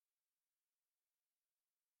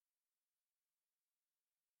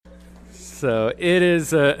So it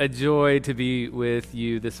is a joy to be with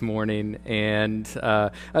you this morning and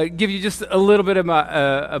give you just a little bit of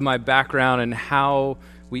my background and how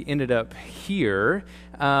we ended up here.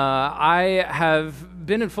 I have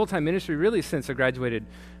been in full-time ministry really since I graduated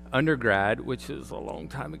undergrad, which is a long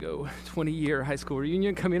time ago, 20-year high school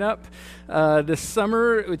reunion coming up this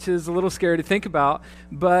summer, which is a little scary to think about.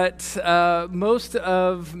 But most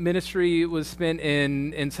of ministry was spent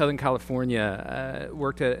in Southern California.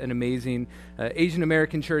 Worked at an amazing Asian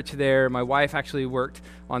American church there. My wife actually worked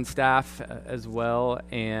on staff as well,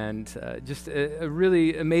 and just a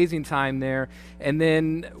really amazing time there. And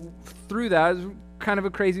then through that, kind of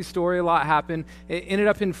a crazy story. A lot happened. It ended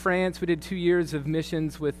up in France. We did 2 years of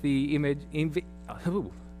missions with the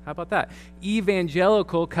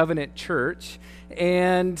Evangelical Covenant Church,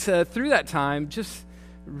 and through that time, just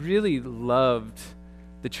really loved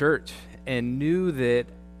the church and knew that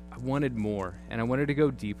I wanted more, and I wanted to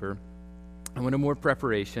go deeper. I wanted more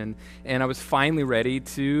preparation, and I was finally ready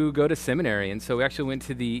to go to seminary. And so we actually went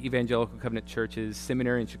to the Evangelical Covenant Church's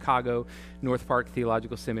seminary in Chicago, North Park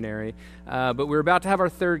Theological Seminary. But we were about to have our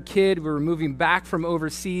third kid. We were moving back from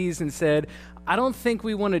overseas and said, I don't think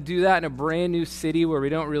we want to do that in a brand new city where we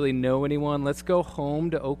don't really know anyone. Let's go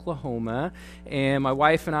home to Oklahoma. And my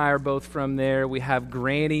wife and I are both from there. We have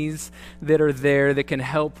grannies that are there that can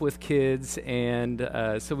help with kids. And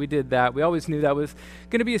so we did that. We always knew that was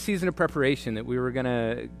going to be a season of preparation, that we were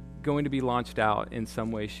going to be launched out in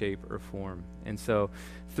some way, shape, or form. And so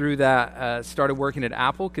through that, started working at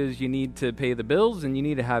Apple because you need to pay the bills and you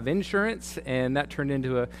need to have insurance, and that turned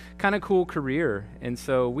into a kind of cool career. And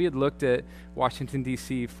so we had looked at Washington,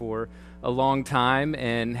 D.C. for a long time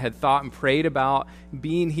and had thought and prayed about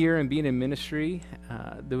being here and being in ministry.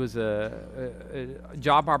 There was a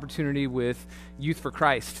job opportunity with Youth for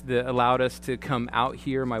Christ that allowed us to come out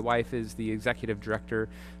here. My wife is the executive director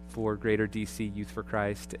for Greater DC Youth for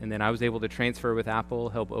Christ. And then I was able to transfer with Apple,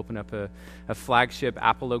 help open up a flagship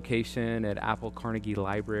Apple location at Apple Carnegie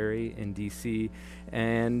Library in DC.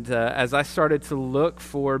 And as I started to look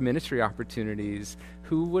for ministry opportunities,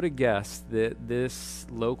 who would have guessed that this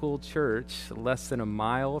local church, less than a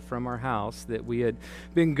mile from our house, that we had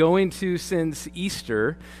been going to since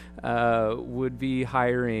Easter, would be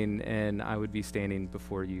hiring, and I would be standing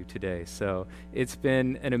before you today. So it's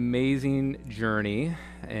been an amazing journey,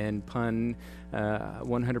 and pun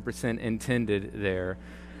 100% intended there.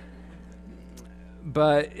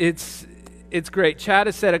 But it's great. Chad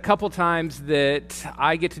has said a couple times that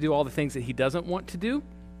I get to do all the things that he doesn't want to do.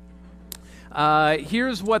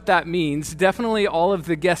 Here's what that means. Definitely all of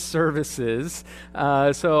the guest services.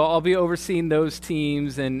 So I'll be overseeing those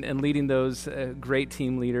teams and leading those great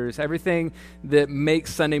team leaders. Everything that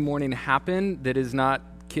makes Sunday morning happen that is not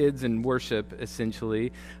kids and worship,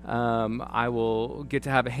 essentially, I will get to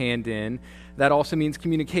have a hand in. That also means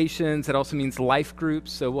communications. That also means life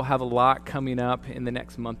groups. So we'll have a lot coming up in the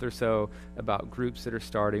next month or so about groups that are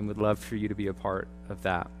starting. Would love for you to be a part of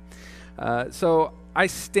that. So I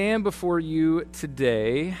stand before you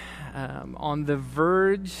today on the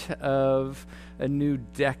verge of a new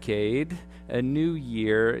decade, a new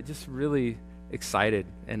year, just really excited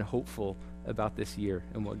and hopeful about this year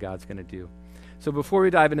and what God's going to do. So before we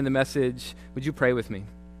dive into the message, would you pray with me?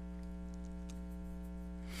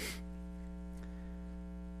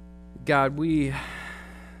 God, we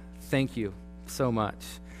thank you so much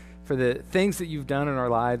for the things that you've done in our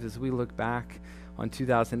lives as we look back on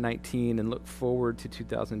 2019 and look forward to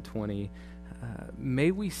 2020. May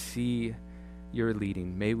we see your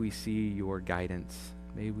leading. May we see your guidance.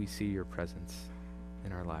 May we see your presence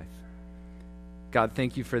in our life. God,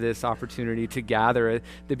 thank you for this opportunity to gather at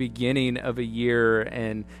the beginning of a year,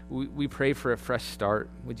 and we pray for a fresh start.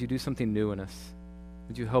 Would you do something new in us?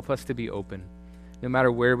 Would you help us to be open? No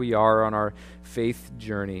matter where we are on our faith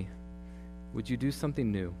journey, would you do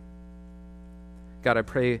something new? God, I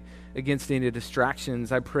pray against any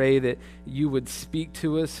distractions. I pray that you would speak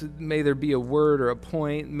to us. May there be a word or a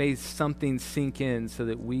point. May something sink in so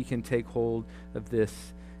that we can take hold of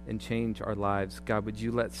this and change our lives. God, would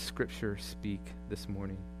you let Scripture speak this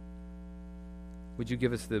morning? Would you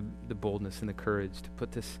give us the boldness and the courage to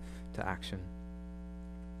put this to action?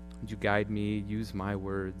 Would you guide me, use my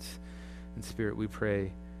words? And Spirit, we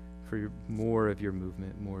pray for more of your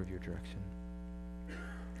movement, more of your direction.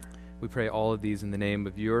 We pray all of these in the name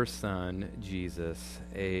of your Son, Jesus.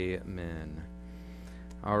 Amen.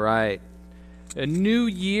 All right. A new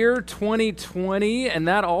year, 2020, and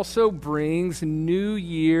that also brings New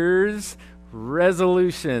Year's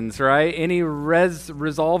resolutions, right? Any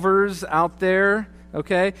resolvers out there?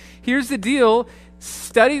 Okay. Here's the deal.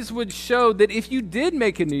 Studies would show that if you did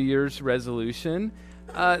make a New Year's resolution,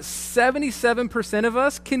 77% of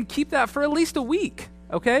us can keep that for at least a week,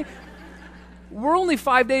 okay? We're only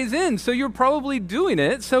 5 days in, so you're probably doing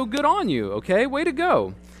it, so good on you, okay? Way to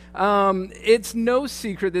go. It's no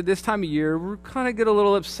secret that this time of year, we're kind of get a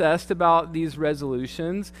little obsessed about these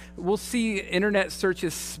resolutions. We'll see internet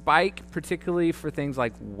searches spike, particularly for things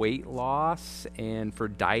like weight loss and for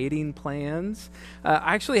dieting plans.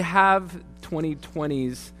 I actually have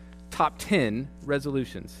 2020's top 10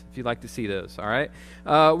 resolutions, if you'd like to see those, all right?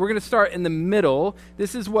 We're going to start in the middle.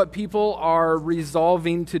 This is what people are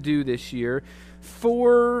resolving to do this year.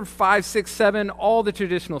 4, 5, 6, 7, all the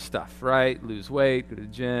traditional stuff, right? Lose weight, go to the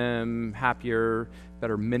gym, happier,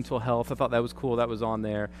 better mental health. I thought that was cool. That was on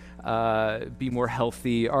there. Be more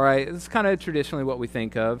healthy. All right, it's kind of traditionally what we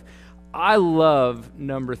think of. I love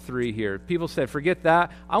number 3 here. People said, forget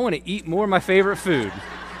that. I want to eat more of my favorite food.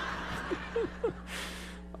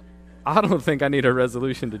 I don't think I need a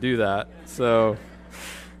resolution to do that, so...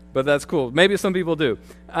 But that's cool. Maybe some people do.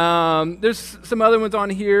 There's some other ones on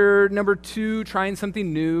here. Number 2, trying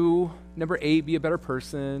something new. Number 8, be a better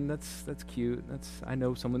person. That's cute. I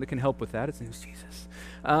know someone that can help with that. His name is Jesus.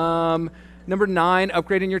 Number 9,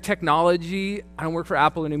 upgrading your technology. I don't work for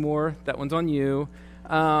Apple anymore. That one's on you.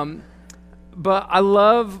 But I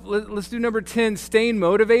love, let's do number 10, staying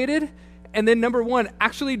motivated. And then number 1,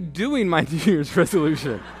 actually doing my New Year's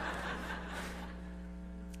resolution.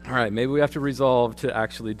 All right, maybe we have to resolve to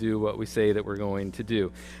actually do what we say that we're going to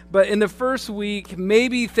do. But in the first week,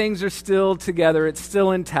 maybe things are still together, it's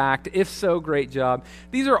still intact. If so, great job.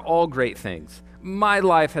 These are all great things. My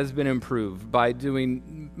life has been improved by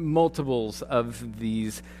doing multiples of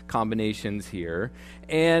these combinations here.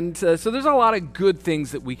 And so there's a lot of good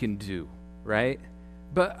things that we can do, right?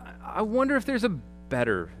 But I wonder if there's a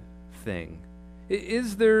better thing.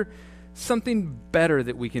 Is there something better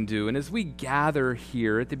that we can do? And as we gather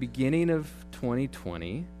here at the beginning of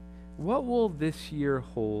 2020, what will this year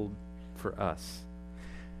hold for us?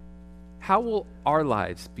 How will our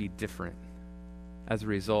lives be different as a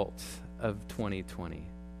result of 2020?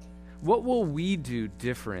 What will we do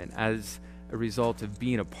different as a result of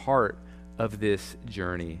being a part of this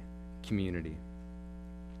journey community?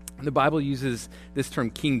 The Bible uses this term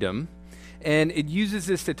kingdom, and it uses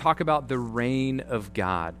this to talk about the reign of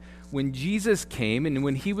God. When Jesus came and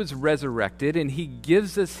when he was resurrected and he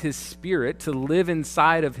gives us his spirit to live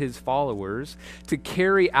inside of his followers, to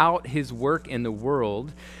carry out his work in the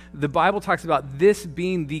world, the Bible talks about this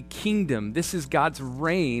being the kingdom. This is God's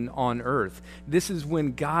reign on earth. This is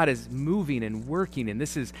when God is moving and working, and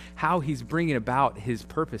this is how he's bringing about his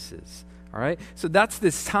purposes. All right? So that's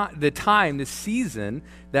the season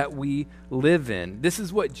that we live in. This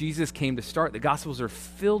is what Jesus came to start. The Gospels are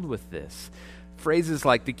filled with this. Phrases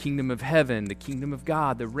like the kingdom of heaven, the kingdom of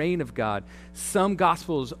God, the reign of God. Some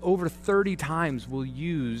Gospels, over 30 times, will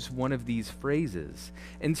use one of these phrases.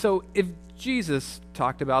 And so if Jesus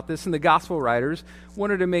talked about this and the Gospel writers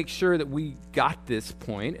wanted to make sure that we got this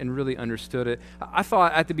point and really understood it, I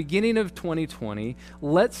thought at the beginning of 2020,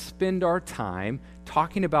 let's spend our time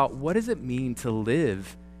talking about what does it mean to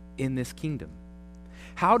live in this kingdom?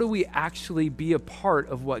 How do we actually be a part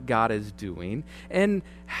of what God is doing? And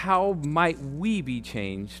how might we be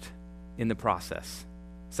changed in the process?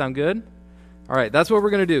 Sound good? All right, that's what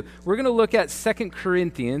we're going to do. We're going to look at 2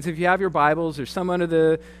 Corinthians. If you have your Bibles, there's some under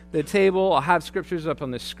the table. I'll have scriptures up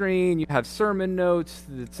on the screen. You have sermon notes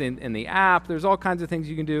that's in the app. There's all kinds of things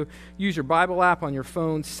you can do. Use your Bible app on your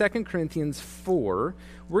phone. 2 Corinthians 4.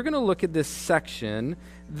 We're going to look at this section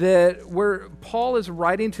where Paul is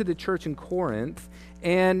writing to the church in Corinth,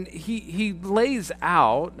 and he lays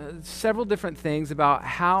out several different things about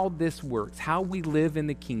how this works, how we live in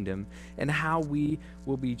the kingdom, and how we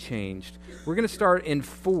will be changed. We're going to start in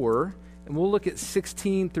 4, and we'll look at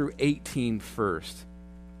 16 through 18 first.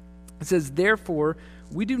 It says, "Therefore,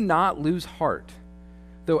 we do not lose heart.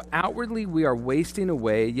 Though outwardly we are wasting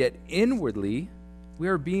away, yet inwardly we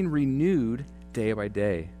are being renewed day by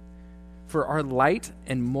day. For our light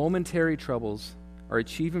and momentary troubles are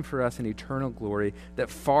achieving for us an eternal glory that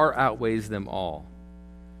far outweighs them all."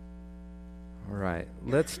 All right,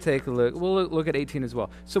 let's take a look. We'll look at 18 as well.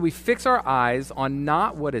 "So we fix our eyes on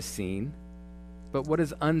not what is seen, but what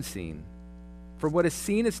is unseen. For what is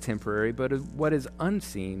seen is temporary, but what is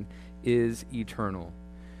unseen is eternal.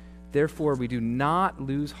 Therefore, we do not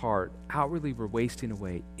lose heart. Outwardly, we're wasting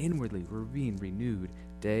away. Inwardly, we're being renewed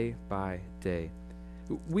day by day."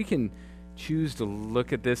 We can choose to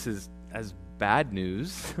look at this as bad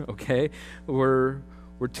news, okay? We're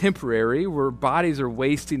temporary. Our bodies are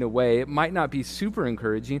wasting away. It might not be super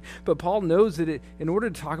encouraging, but Paul knows that in order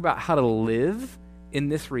to talk about how to live in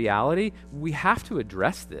this reality, we have to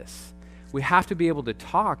address this. we have to be able to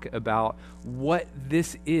talk about what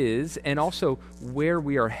this is and also where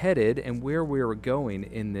we are headed and where we are going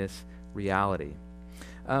in this reality.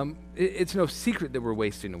 It's no secret that we're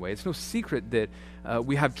wasting away. It's no secret that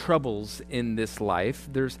we have troubles in this life.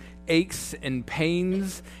 There's aches and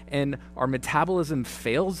pains, and our metabolism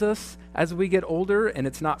fails us as we get older, and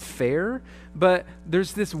it's not fair. But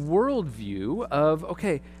there's this worldview of,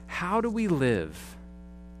 okay, how do we live?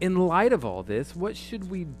 In light of all this, what should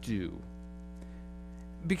we do?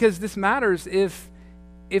 Because this matters if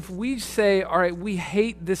we say, all right, we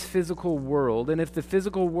hate this physical world, and if the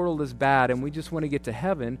physical world is bad and we just want to get to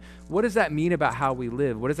heaven, what does that mean about how we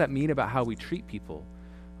live? What does that mean about how we treat people?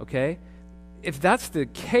 Okay? If that's the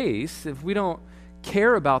case, if we don't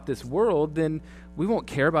care about this world, then we won't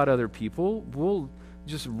care about other people. We'll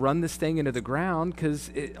just run this thing into the ground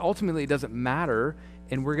because ultimately it doesn't matter,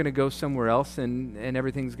 and we're going to go somewhere else and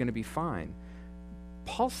everything's going to be fine.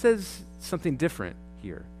 Paul says something different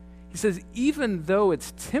here. He says, even though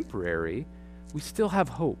it's temporary, we still have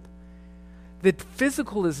hope. The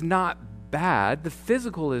physical is not bad. The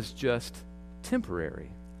physical is just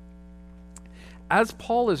temporary. As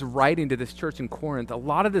Paul is writing to this church in Corinth, a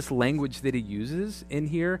lot of this language that he uses in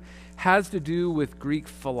here has to do with Greek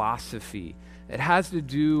philosophy. It has to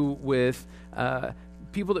do with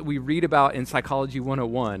people that we read about in Psychology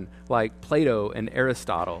 101, like Plato and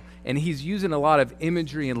Aristotle. And he's using a lot of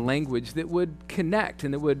imagery and language that would connect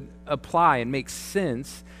and that would apply and make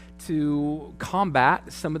sense to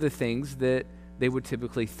combat some of the things that they would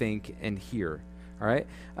typically think and hear. All right?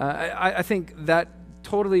 I think that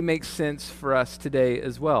totally makes sense for us today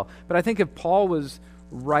as well. But I think if Paul was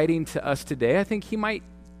writing to us today, I think he might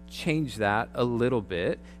change that a little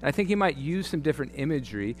bit. And I think he might use some different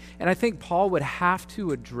imagery. And I think Paul would have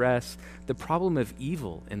to address the problem of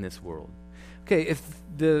evil in this world. Okay, if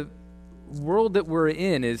the world that we're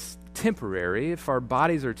in is temporary, if our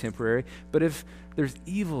bodies are temporary, but if there's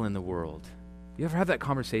evil in the world, you ever have that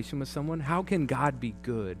conversation with someone? How can God be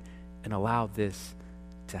good and allow this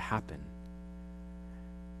to happen?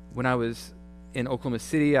 When I was in Oklahoma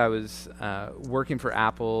City, I was working for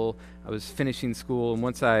Apple. I was finishing school, and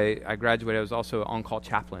once I graduated, I was also an on-call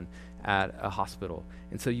chaplain at a hospital.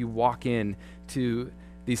 And so you walk in to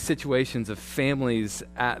these situations of families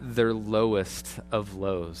at their lowest of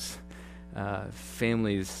lows,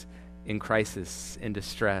 families in crisis, in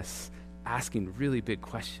distress, asking really big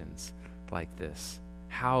questions like this.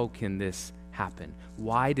 How can this happen?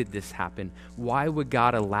 Why did this happen? Why would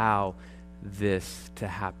God allow this to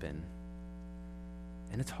happen?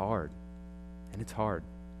 And it's hard. And it's hard.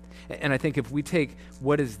 And I think if we take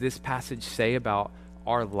what does this passage say about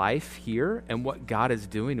our life here and what God is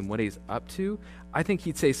doing and what he's up to, I think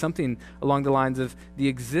he'd say something along the lines of the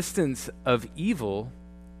existence of evil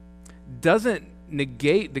doesn't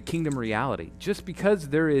negate the kingdom reality. Just because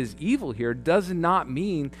there is evil here does not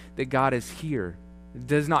mean that God is here. It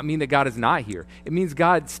does not mean that God is not here. It means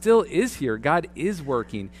God still is here. God is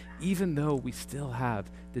working, even though we still have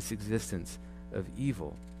this existence of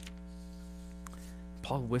evil.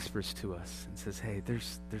 Paul whispers to us and says, hey,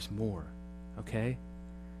 there's more, okay?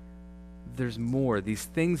 There's more. These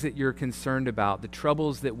things that you're concerned about, the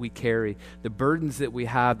troubles that we carry, the burdens that we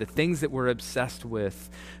have, the things that we're obsessed with,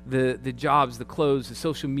 the jobs, the clothes, the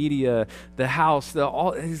social media, the house,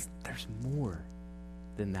 there's more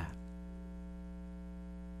than that.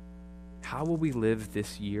 How will we live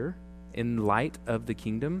this year in light of the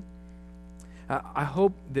kingdom? I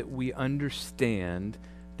hope that we understand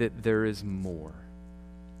that there is more.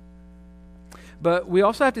 But we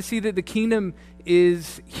also have to see that the kingdom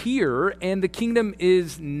is here and the kingdom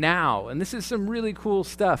is now. And this is some really cool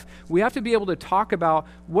stuff. We have to be able to talk about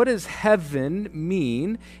what does heaven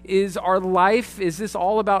mean? Is our life, is this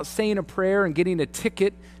all about saying a prayer and getting a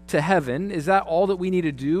ticket to heaven? Is that all that we need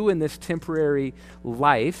to do in this temporary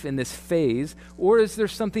life, in this phase? Or is there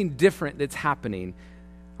something different that's happening?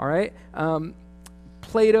 All right?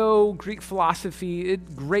 Plato, Greek philosophy,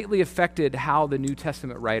 it greatly affected how the New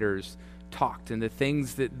Testament writers talked and the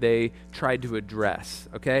things that they tried to address,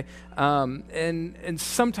 okay? And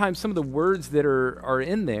sometimes some of the words that are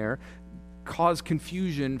in there cause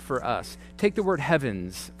confusion for us. Take the word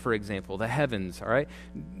heavens, for example, the heavens, all right?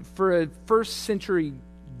 For a first century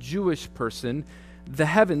Jewish person, the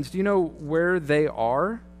heavens, do you know where they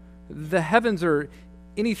are? The heavens are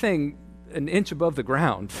anything an inch above the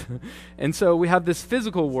ground. And so we have this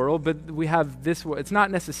physical world, but we have this world. It's not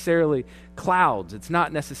necessarily clouds. It's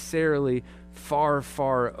not necessarily far,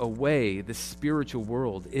 far away, the spiritual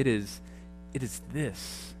world. It is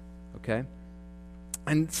this, okay?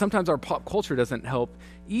 And sometimes our pop culture doesn't help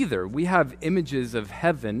either. We have images of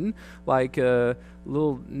heaven, like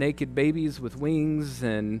little naked babies with wings,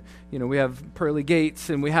 and we have pearly gates,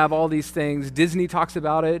 and we have all these things. Disney talks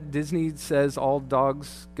about it. Disney says all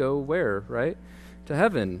dogs go where, right? To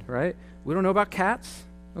heaven, right? We don't know about cats,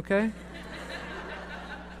 okay?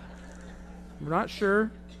 We're not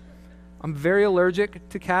sure. I'm very allergic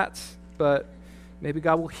to cats, but maybe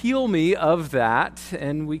God will heal me of that,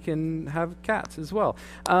 and we can have cats as well.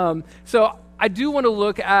 So I do want to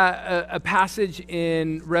look at a passage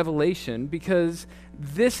in Revelation, because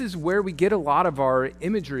this is where we get a lot of our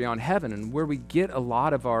imagery on heaven and where we get a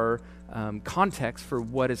lot of our context for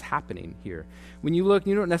what is happening here. When you look,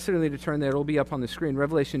 you don't necessarily need to turn there. It'll be up on the screen.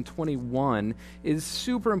 Revelation 21 is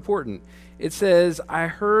super important. It says, I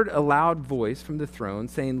heard a loud voice from the throne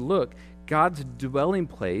saying, look, God's dwelling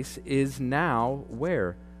place is now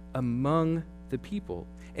where? Among the people,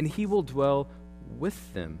 and he will dwell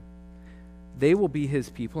with them. They will be his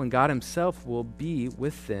people, and God himself will be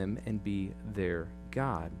with them and be their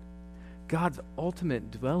God. God's ultimate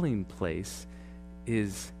dwelling place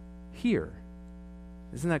is here.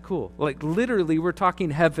 Isn't that cool? Like literally, we're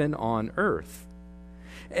talking heaven on earth.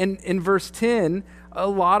 And in verse 10, a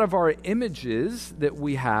lot of our images that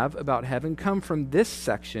we have about heaven come from this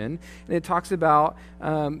section. And it talks about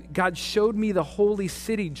God showed me the holy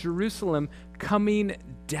city, Jerusalem, coming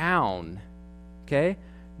down. Okay?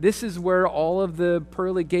 This is where all of the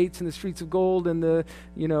pearly gates and the streets of gold and the,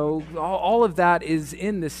 all of that is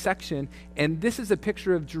in this section. And this is a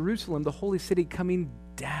picture of Jerusalem, the holy city, coming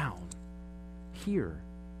down here.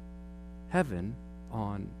 Heaven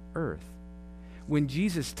on earth. When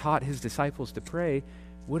Jesus taught his disciples to pray,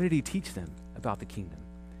 what did he teach them about the kingdom?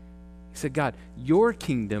 He said, God, your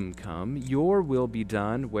kingdom come, your will be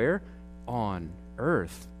done, where? On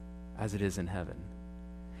earth as it is in heaven.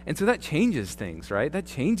 And so that changes things, right? That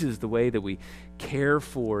changes the way that we care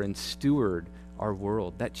for and steward our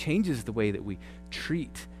world. That changes the way that we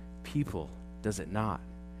treat people, does it not?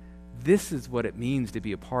 This is what it means to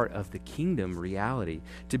be a part of the kingdom reality,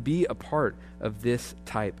 to be a part of this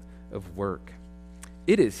type of work.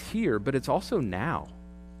 It is here, but it's also now.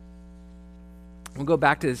 We'll go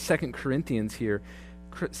back to 2 Corinthians here.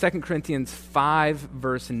 2 Corinthians 5,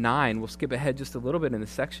 verse 9. We'll skip ahead just a little bit in the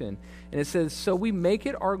section. And it says, so we make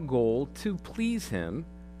it our goal to please him,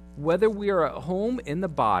 whether we are at home in the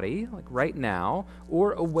body, like right now,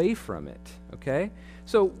 or away from it, okay?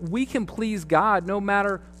 So we can please God no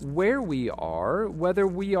matter where we are, whether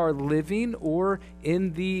we are living or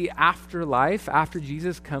in the afterlife after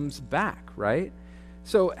Jesus comes back, right?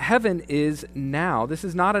 So heaven is now. This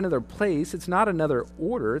is not another place. It's not another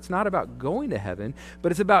order. It's not about going to heaven,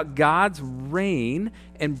 but it's about God's reign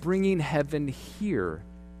and bringing heaven here,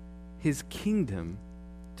 his kingdom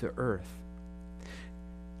to earth.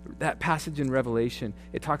 That passage in Revelation,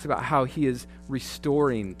 it talks about how he is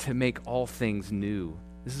restoring to make all things new.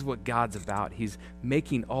 This is what God's about. He's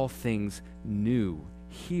making all things new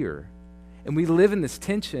here. And we live in this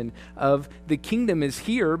tension of the kingdom is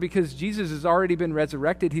here because Jesus has already been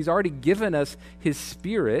resurrected. He's already given us his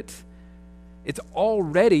Spirit. It's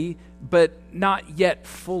already, but not yet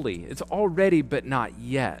fully. It's already, but not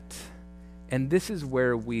yet. And this is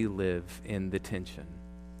where we live in the tension.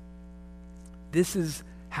 This is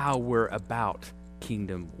how we're about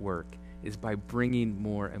kingdom work, is by bringing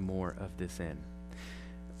more and more of this in.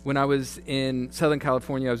 When I was in Southern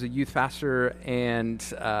California, I was a youth pastor, and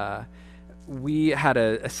we had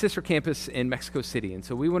a sister campus in Mexico City. And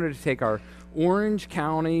so we wanted to take our Orange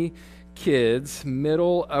County kids,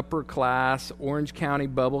 middle, upper class, Orange County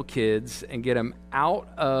bubble kids, and get them out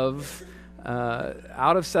of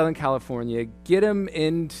Southern California, get them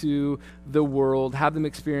into the world, have them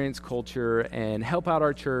experience culture, and help out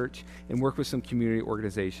our church and work with some community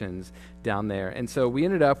organizations down there. And so we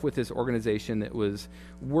ended up with this organization that was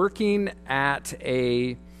working at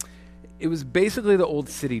it was basically the old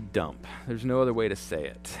city dump. There's no other way to say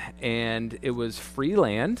it. And it was free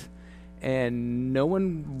land, and no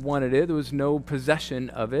one wanted it. There was no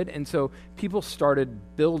possession of it. And so people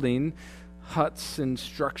started building huts and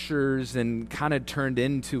structures and kind of turned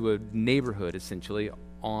into a neighborhood, essentially,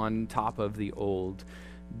 on top of the old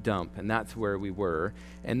dump. And that's where we were.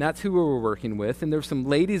 And that's who we were working with. And there were some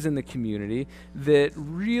ladies in the community that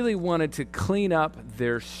really wanted to clean up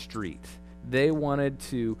their street. They wanted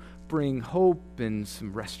to bring hope and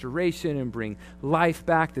some restoration and bring life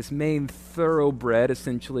back, this main thoroughbred,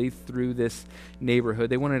 essentially, through this neighborhood.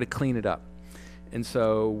 They wanted to clean it up. And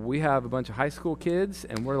so we have a bunch of high school kids,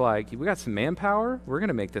 and we're like, we got some manpower. We're going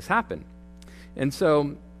to make this happen. And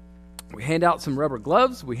so we hand out some rubber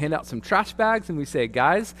gloves. We hand out some trash bags, and we say,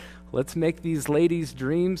 guys, Let's make these ladies'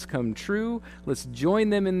 dreams come true. Let's join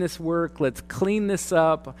them in this work. Let's clean this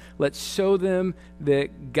up. Let's show them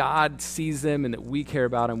that God sees them and that we care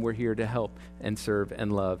about them. We're here to help and serve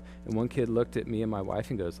and love. And one kid looked at me and my wife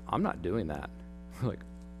and goes, I'm not doing that. I'm like,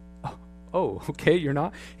 oh, okay, you're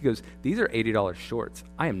not? He goes, these are $80 shorts.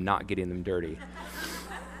 I am not getting them dirty.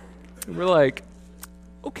 And we're like,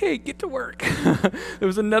 okay, get to work. There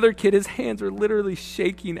was another kid, his hands were literally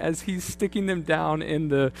shaking as he's sticking them down in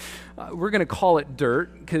the, we're going to call it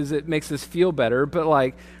dirt because it makes us feel better. But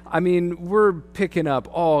we're picking up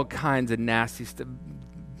all kinds of nasty stuff,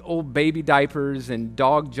 old baby diapers and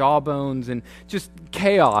dog jawbones and just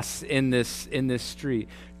chaos in this street,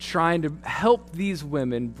 trying to help these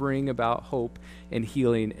women bring about hope and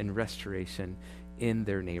healing and restoration in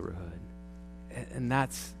their neighborhood. And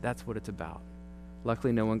that's what it's about.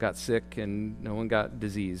 Luckily, no one got sick and no one got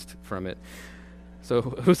diseased from it.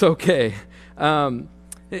 So it was okay.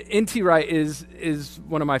 N.T. Wright is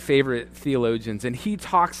one of my favorite theologians, and he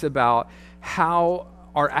talks about how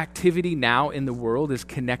our activity now in the world is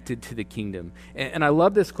connected to the kingdom. And I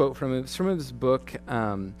love this quote from him. It's from his book.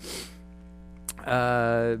 What's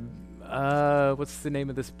the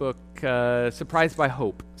name of this book? Surprised by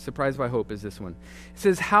Hope. Surprised by Hope is this one. It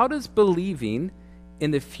says, how does believing in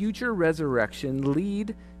the future resurrection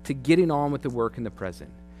lead to getting on with the work in the present?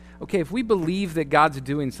 Okay, if we believe that God's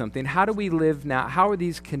doing something, how do we live now? How are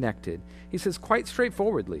these connected? He says quite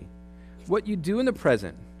straightforwardly, what you do in the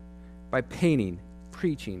present by painting,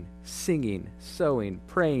 preaching, singing, sewing,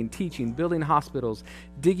 praying, teaching, building hospitals,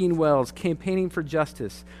 digging wells, campaigning for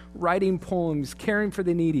justice, writing poems, caring for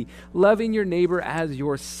the needy, loving your neighbor as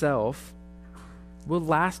yourself will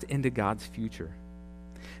last into God's future.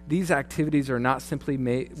 These activities are not simply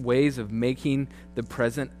ways of making the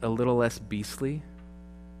present a little less beastly,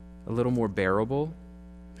 a little more bearable.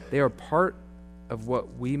 They are part of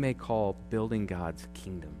what we may call building God's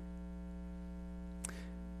kingdom.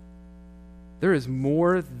 There is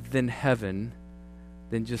more than heaven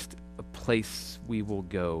than just a place we will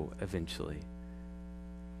go eventually.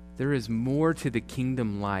 There is more to the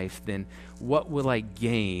kingdom life than what will I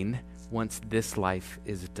gain once this life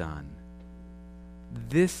is done.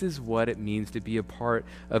 This is what it means to be a part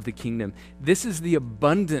of the kingdom. This is the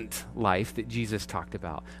abundant life that Jesus talked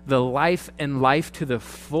about. The life and life to the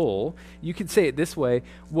full. You could say it this way.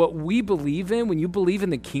 What we believe in, when you believe in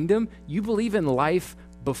the kingdom, you believe in life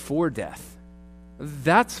before death.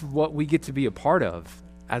 That's what we get to be a part of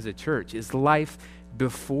as a church, is life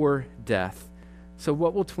before death. So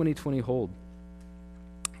what will 2020 hold?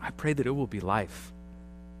 I pray that it will be life.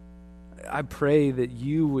 I pray that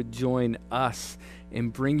you would join us in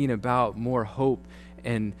bringing about more hope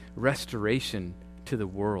and restoration to the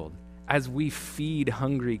world as we feed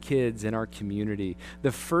hungry kids in our community.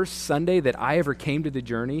 The first Sunday that I ever came to the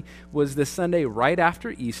Journey was the Sunday right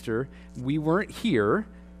after Easter. We weren't here.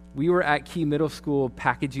 We were at Key Middle School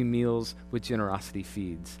packaging meals with Generosity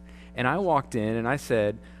Feeds. And I walked in and I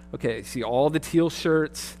said, okay, see all the teal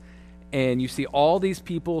shirts and you see all these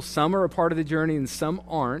people. Some are a part of the Journey and some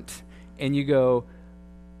aren't. And you go,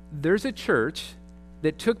 there's a church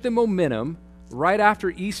that took the momentum right after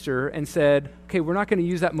Easter and said, okay, we're not going to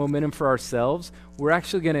use that momentum for ourselves. We're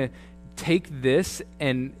actually going to take this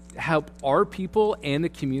and help our people and the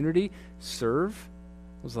community serve.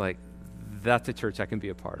 I was like, that's a church I can be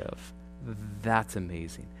a part of. That's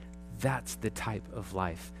amazing. That's the type of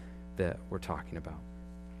life that we're talking about.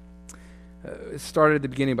 It started at the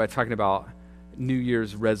beginning by talking about New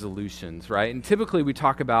Year's resolutions, right? And typically we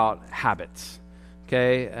talk about habits,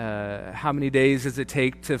 okay? How many days does it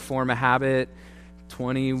take to form a habit?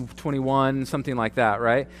 20, 21, something like that,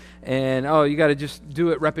 right? And, you got to just do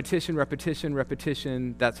it repetition.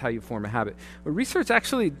 That's how you form a habit. But research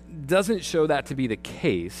actually doesn't show that to be the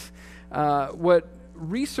case. What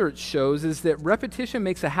research shows is that repetition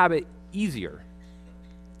makes a habit easier.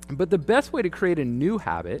 But the best way to create a new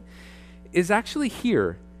habit is actually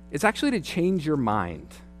here. It's actually to change your mind.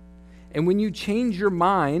 And when you change your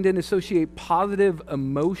mind and associate positive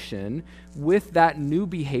emotion with that new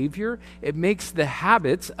behavior, it makes the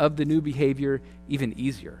habits of the new behavior even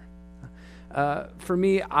easier. For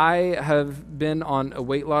me, I have been on a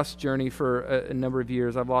weight loss journey for a number of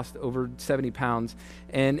years. I've lost over 70 pounds.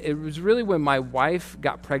 And it was really when my wife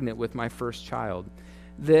got pregnant with my first child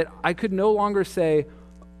that I could no longer say,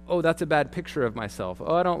 oh, that's a bad picture of myself.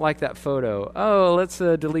 Oh, I don't like that photo. Oh, let's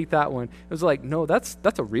delete that one. It was like, no, that's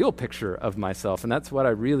a real picture of myself, and that's what I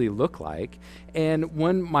really look like. And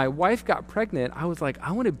when my wife got pregnant, I was like,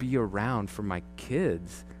 I want to be around for my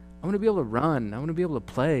kids. I want to be able to run. I want to be able to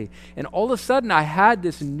play. And all of a sudden, I had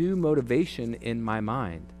this new motivation in my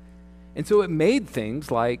mind. And so it made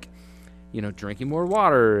things like drinking more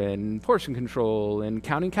water and portion control and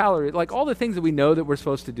counting calories, like all the things that we know that we're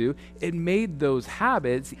supposed to do. It made those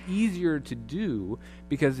habits easier to do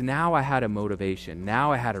because now I had a motivation.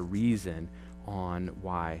 Now I had a reason on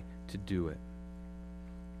why to do it.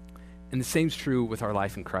 And the same's true with our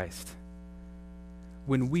life in Christ.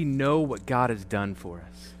 When we know what God has done for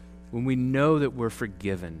us, when we know that we're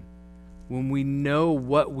forgiven, when we know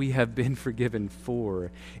what we have been forgiven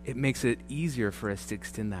for, it makes it easier for us to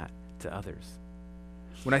extend that to others.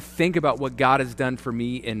 When I think about what God has done for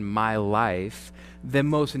me in my life, the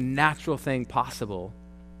most natural thing possible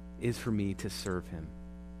is for me to serve him,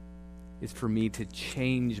 is for me to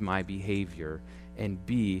change my behavior and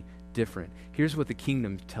be different. Here's what the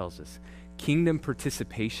kingdom tells us. Kingdom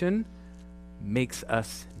participation makes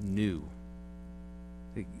us new.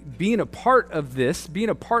 Being a part of this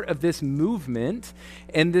movement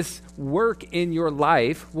and this work in your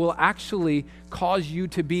life will actually cause you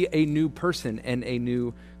to be a new person and a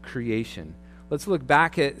new creation. Let's look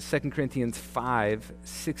back at 2 Corinthians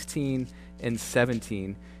 5:16 and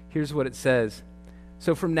 17. Here's what it says.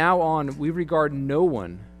 So from now on, we regard no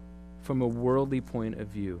one from a worldly point of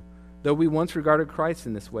view. Though we once regarded Christ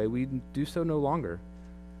in this way, we do so no longer.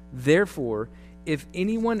 Therefore, if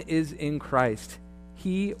anyone is in Christ,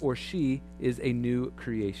 he or she is a new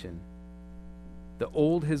creation. The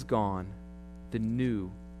old has gone, the new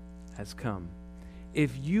has come.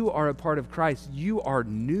 If you are a part of Christ, you are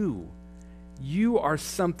new. You are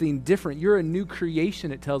something different. You're a new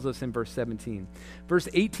creation, it tells us in verse 17. Verse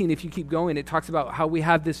 18, if you keep going, it talks about how we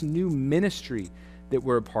have this new ministry that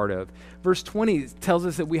we're a part of. Verse 20 tells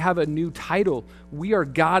us that we have a new title. We are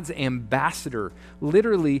God's ambassador.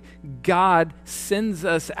 Literally, God sends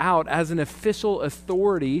us out as an official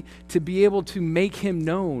authority to be able to make him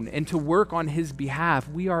known and to work on his behalf.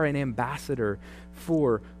 We are an ambassador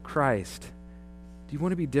for Christ. Do you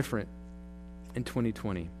want to be different in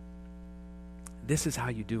 2020? This is how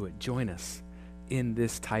you do it. Join us in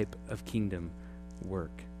this type of kingdom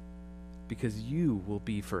work because you will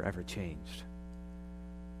be forever changed.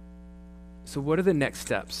 So what are the next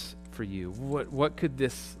steps for you? What could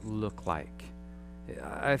this look like?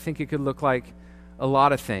 I think it could look like a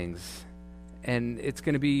lot of things, and it's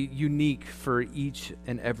going to be unique for each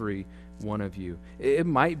and every one of you. It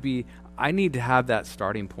might be, I need to have that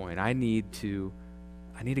starting point. I need to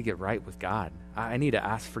get right with God. I need to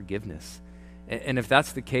ask forgiveness. And if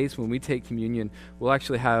that's the case, when we take communion, we'll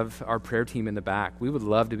actually have our prayer team in the back. We would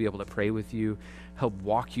love to be able to pray with you, help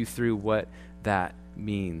walk you through what that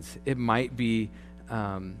means. It might be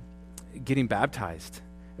getting baptized.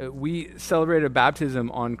 We celebrated a baptism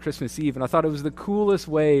on Christmas Eve, and I thought it was the coolest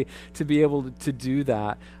way to be able to do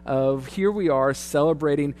that. Here we are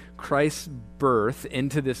celebrating Christ's birth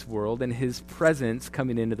into this world and his presence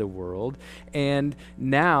coming into the world, and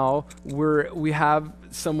now we have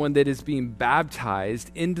someone that is being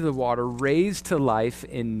baptized into the water, raised to life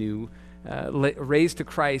in new raised to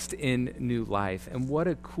Christ in new life. And what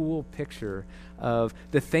a cool picture of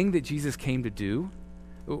the thing that Jesus came to do.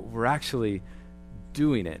 We're actually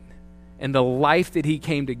doing it. And the life that he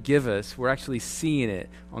came to give us, we're actually seeing it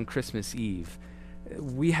on Christmas Eve.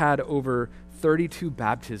 We had over 32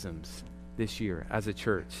 baptisms this year as a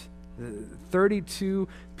church. 32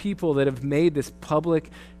 people that have made this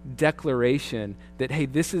public declaration that, hey,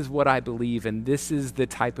 this is what I believe and this is the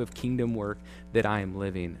type of kingdom work that I am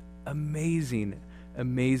living. Amazing,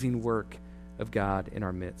 amazing work of God in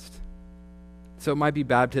our midst. So it might be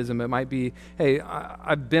baptism. It might be, hey,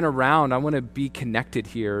 I've been around. I want to be connected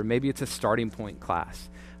here. Maybe it's a starting point class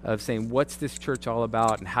of saying, what's this church all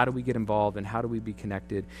about and how do we get involved and how do we be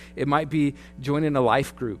connected? It might be joining a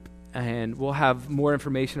life group, and we'll have more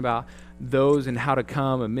information about those and how to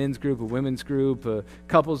come, a men's group, a women's group, a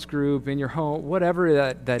couples group, in your home,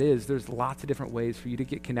 whatever that is. There's lots of different ways for you to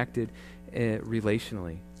get connected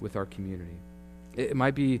relationally with our community. It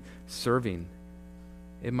might be serving.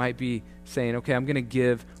 It might be saying, okay, I'm going to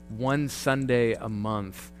give one Sunday a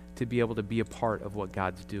month to be able to be a part of what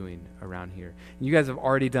God's doing around here. And you guys have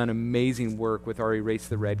already done amazing work with our Erase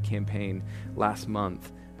the Red campaign last month.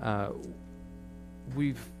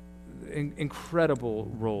 We've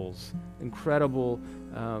incredible roles, incredible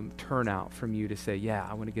turnout from you to say, yeah,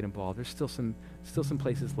 I want to get involved. There's still some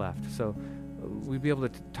places left. So we'd be able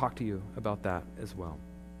to talk to you about that as well.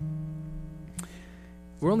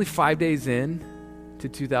 We're only 5 days in to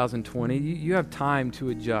 2020. You have time to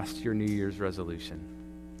adjust your New Year's resolution.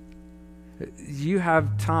 You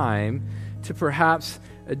have time to perhaps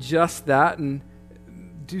adjust that and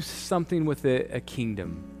do something with a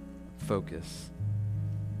kingdom focus.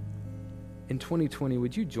 In 2020,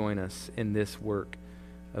 would you join us in this work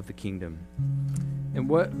of the kingdom. And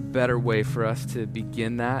what better way for us to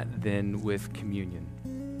begin that than with communion?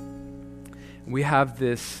 We have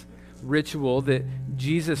this ritual that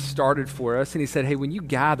Jesus started for us, and he said, hey, when you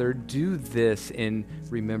gather, do this in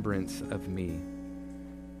remembrance of me.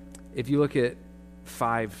 If you look at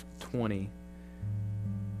 5:20,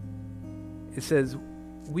 it says,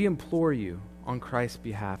 we implore you on Christ's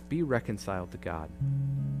behalf, be reconciled to God.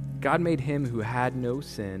 God made him who had no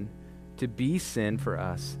sin to be sin for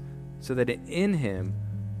us, so that in him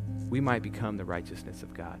we might become the righteousness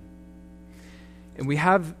of God. And we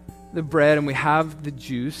have the bread and we have the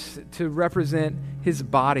juice to represent his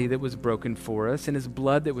body that was broken for us and his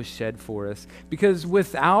blood that was shed for us. Because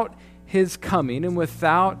without his coming and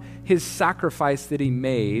without his sacrifice that he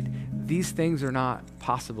made, these things are not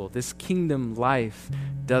possible. This kingdom life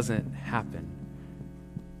doesn't happen.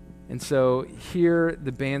 And so here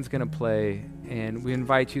the band's going to play, and we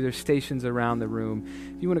invite you. There's stations around the room.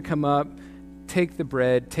 If you want to come up, take the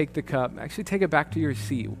bread, take the cup, actually take it back to your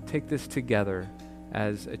seat. Take this together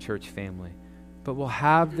as a church family. But we'll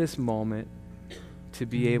have this moment to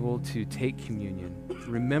be able to take communion.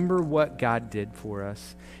 Remember what God did for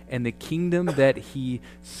us and the kingdom that he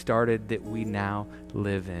started that we now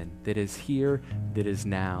live in, that is here, that is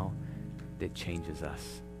now, that changes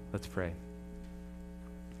us. Let's pray.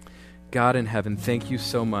 God in heaven, thank you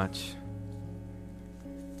so much.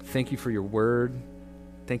 Thank you for your word.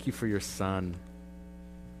 Thank you for your son.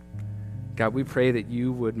 God, we pray that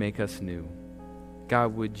you would make us new.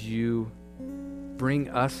 God, would you bring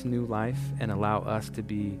us new life and allow us to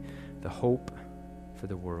be the hope for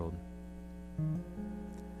the world?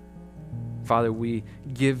 Father, we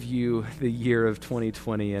give you the year of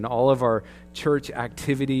 2020 and all of our church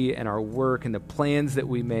activity and our work and the plans that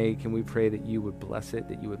we make, and we pray that you would bless it,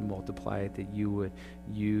 that you would multiply it, that you would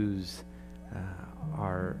use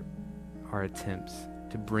our attempts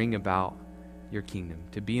to bring about your kingdom,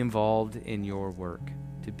 to be involved in your work,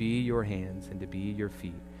 to be your hands and to be your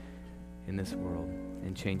feet in this world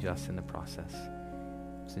and change us in the process.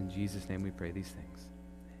 It's in Jesus' name we pray these things.